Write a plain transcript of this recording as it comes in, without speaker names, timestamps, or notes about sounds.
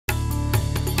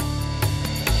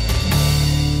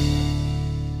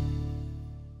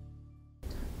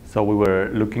So we were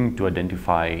looking to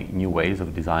identify new ways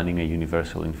of designing a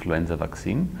universal influenza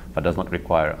vaccine that does not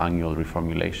require annual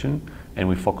reformulation, and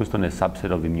we focused on a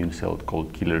subset of immune cells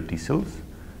called killer T cells.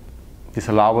 This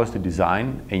allows us to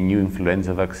design a new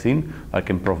influenza vaccine that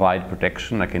can provide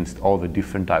protection against all the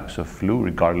different types of flu,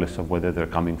 regardless of whether they're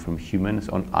coming from humans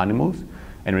or animals,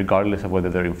 and regardless of whether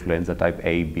they're influenza type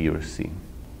A, B, or C.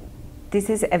 This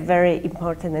is a very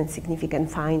important and significant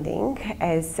finding,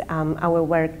 as our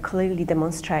work clearly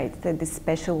demonstrates that the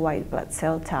special white blood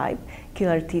cell type,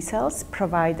 killer T cells,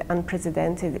 provide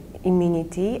unprecedented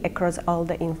immunity across all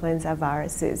the influenza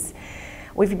viruses.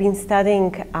 We've been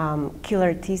studying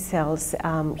killer T cells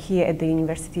here at the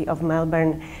University of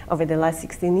Melbourne over the last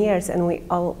 16 years, and we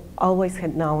always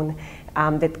had known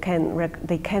that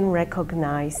they can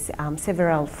recognize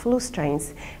several flu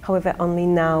strains. However, only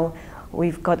now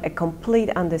we've got a complete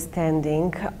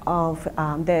understanding of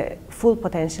the full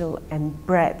potential and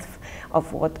breadth of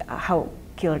how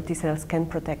killer T cells can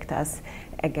protect us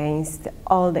against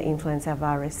all the influenza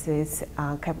viruses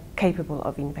capable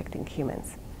of infecting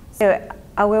humans. So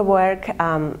our work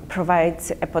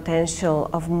provides a potential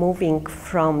of moving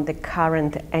from the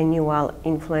current annual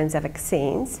influenza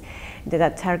vaccines that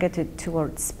are targeted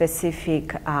towards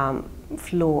specific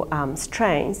flu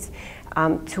strains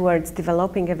towards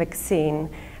developing a vaccine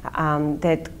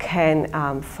that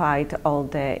can fight all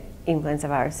the influenza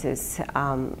viruses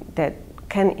that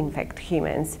can infect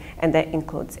humans, and that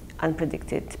includes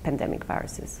unpredicted pandemic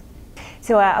viruses.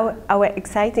 So our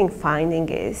exciting finding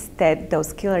is that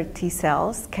those killer T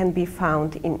cells can be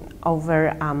found in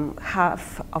over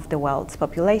half of the world's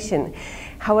population.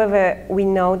 However, we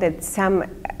know that some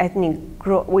ethnic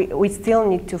group, we still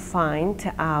need to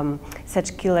find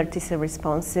such killer T cell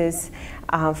responses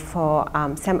for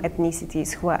some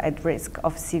ethnicities who are at risk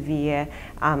of severe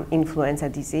influenza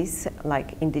disease,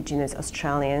 like indigenous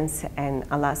Australians and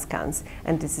Alaskans,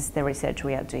 and this is the research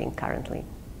we are doing currently.